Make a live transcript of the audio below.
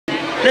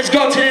Let's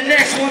go to the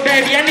next one,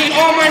 baby. I need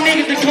all my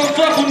niggas to come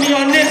fuck with me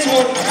on this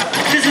one.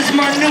 This is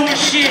my newest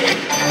shit.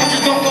 I'm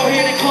just gonna go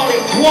ahead and call it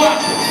Guap.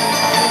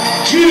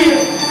 Yeah.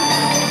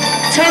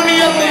 Turn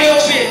me up a little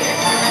bit.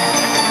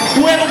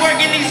 Whoever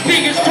working these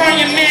speakers, turn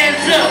your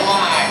mans up.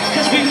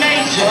 Cause we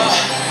major.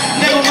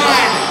 Never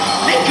mind.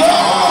 Let's go.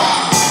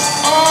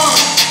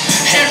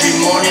 Every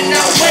morning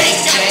I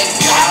wake, thank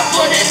God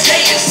for the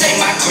day and say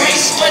my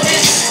grace for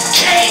this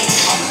cake.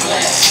 I'm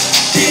blessed.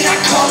 Then I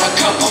call a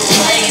couple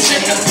plays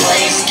and the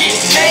plays get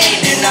made.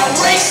 Then I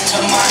race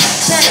to my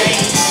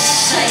safe.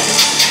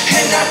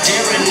 And I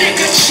dare a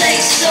nigga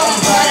chase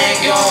somebody,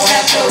 gon'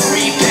 have to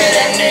repair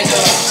that nigga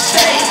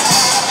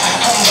face.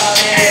 I'm about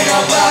it, ain't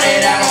about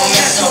it, I don't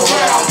mess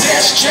around.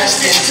 Best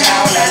dressed in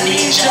town, I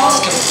need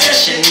y'all's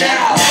confession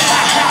now.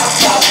 I hop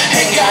out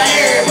and got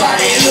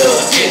everybody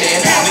looking,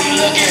 and I be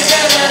looking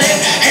better than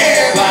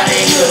everybody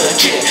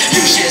looking.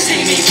 You should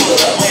see me pull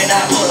up when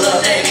I pull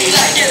up, they be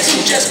like, guess who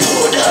just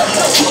pulled up?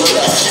 No pull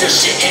up, still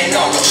shitting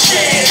on them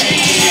Shan.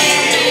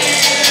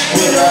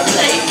 With a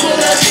plate full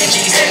of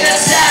Benjis and a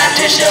side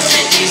dish of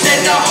 50s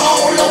and a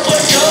whole loaf of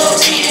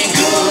dubs eating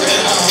good.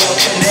 I'm well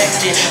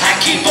connected, I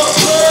keep a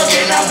plug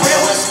and I'm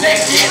well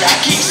respected. I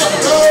keep some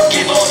love,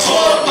 give a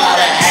fuck about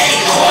a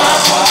hate.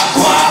 Guap, guap,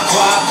 guap,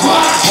 guap,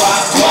 guap,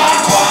 guap,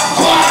 guap, guap,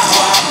 guap,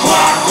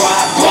 guap,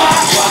 guap, guap,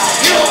 guap.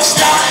 It don't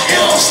stop,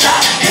 it don't stop,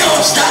 it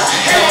don't stop,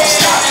 it don't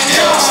stop, it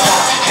don't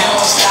stop, it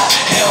don't stop,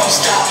 it don't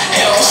stop,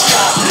 it don't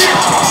stop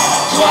now.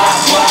 Guap,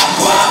 guap,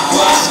 guap,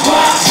 guap,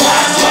 guap,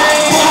 guap, guap,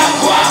 guap,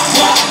 guap,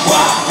 guap,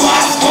 guap,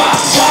 guap, guap,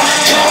 guap.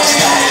 It don't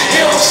stop, it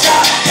don't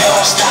stop, it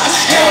don't stop,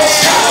 it don't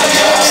stop, it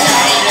don't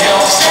stop, it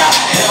don't stop,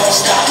 it don't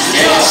stop,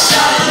 it don't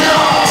stop. No,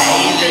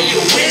 either you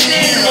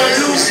winning or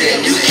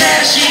losing, you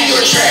cashy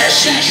or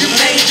trashy, you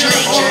major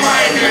or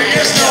minor.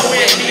 There's no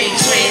in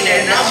between,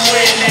 and I'm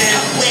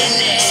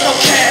winning. So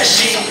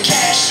cashy,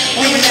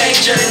 we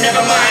major,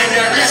 never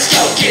minor. Let's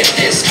go get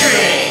this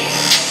green.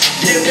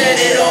 Then bet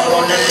it all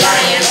on the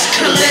Lions,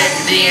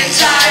 collect the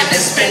entire,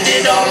 then spend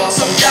it all on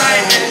some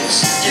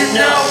diamonds. You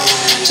know,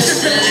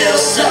 just a little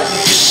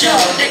something for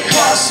sure. They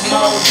cost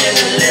more than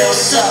a little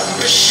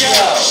something for sure.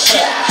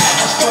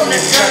 I'm from the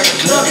dirty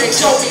club, they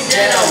told me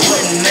that I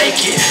wouldn't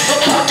make it.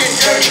 But fuck the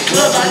dirty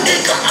club, my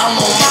nigga, I'm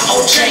on my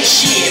OJ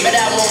shit. But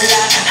I won't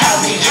lie, I'll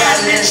be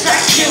violence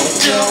like you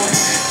do.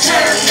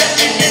 Turn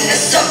nothing into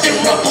something,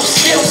 rumple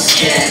still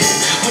skin.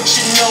 What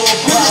you know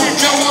about,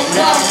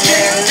 nah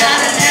man,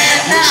 nah.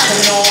 What you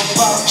know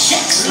about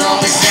checks,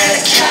 long as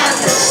they're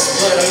kindness.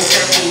 But I'm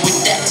careful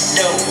with that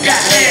though. Got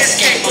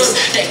landscapers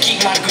that keep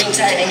my green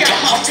tight and got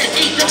hops that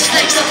eat them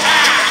snakes up.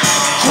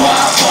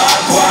 Guap, guap,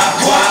 guap,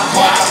 guap,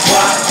 guap,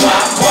 guap,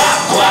 guap, guap,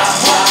 guap,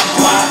 guap,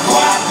 guap,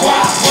 guap,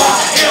 guap,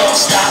 guap. It don't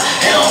stop,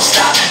 it don't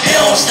stop, it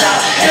don't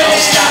stop, it don't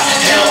stop,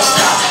 it don't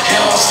stop,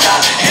 it don't stop,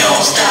 it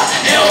don't stop,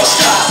 it don't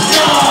stop.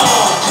 No.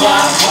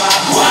 Guap, guap,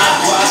 guap,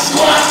 guap,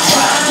 guap,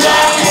 guap,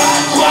 guap,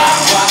 guap,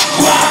 guap,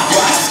 guap,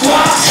 guap,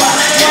 guap, guap.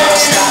 It don't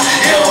stop,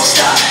 it don't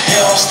stop, it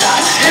don't stop,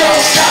 it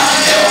don't stop,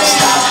 it don't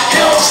stop, it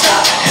don't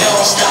stop, it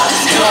don't stop,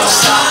 it don't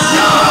stop.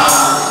 No.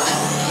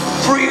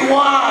 Free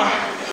wine.